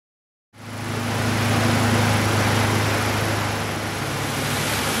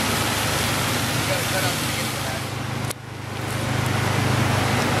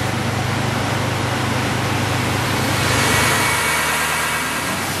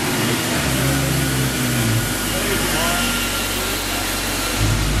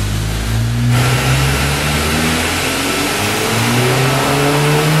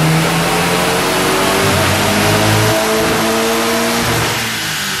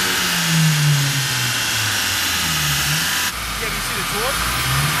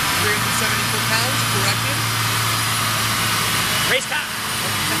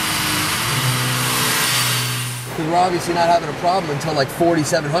obviously not having a problem until like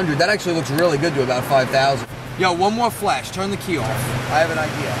 4,700. That actually looks really good to about 5,000. Yo, one more flash. Turn the key off. I have an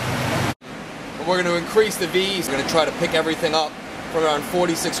idea. But we're going to increase the V's. We're going to try to pick everything up from around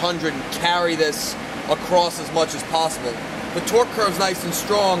 4,600 and carry this across as much as possible. The torque curve's nice and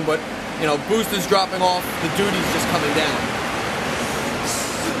strong, but you know, booster's dropping off, the duty's just coming down.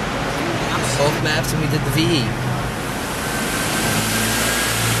 Both maps and we did the VE.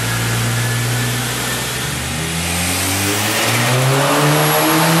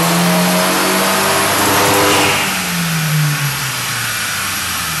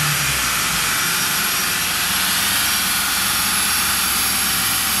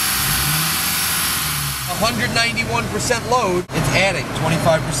 %191% load, it's adding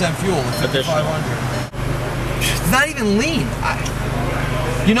 25% fuel at 5,500. It's not even lean.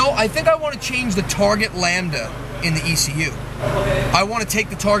 You know, I think I want to change the target lambda in the ECU. I want to take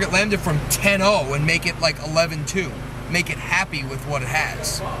the target lambda from 10.0 and make it like 11.2. Make it happy with what it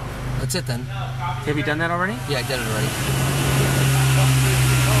has. That's it then. Have you done that already? Yeah, I did it already.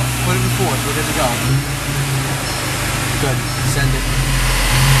 Put it in fourth, we're good to go. Good, send it.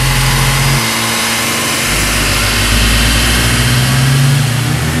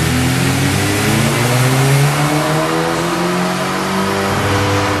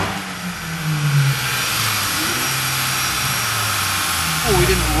 We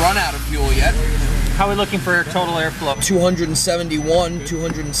didn't run out of fuel yet. How are we looking for total airflow? 271,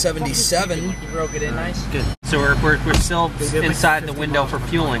 277. You broke it in nice? Good. So we're still inside the window for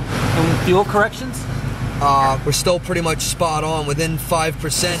fueling. And fuel corrections? We're still pretty much spot on, within 5%.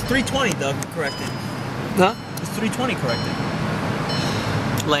 It's 320, Doug, corrected. Huh? It's 320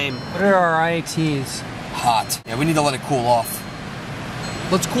 corrected. Lame. What are our IATs? Hot. Yeah, we need to let it cool off.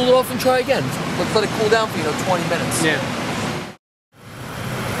 Let's cool it off and try again. Let's let it cool down for, 20 minutes. Yeah.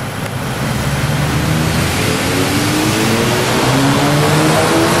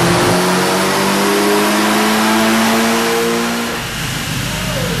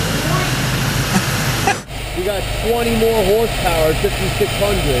 We got 20 more horsepower at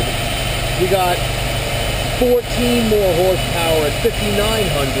 5,600. We got 14 more horsepower at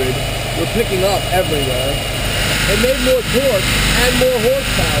 5,900. We're picking up everywhere. And made more torque and more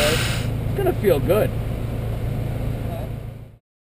horsepower. It's gonna feel good.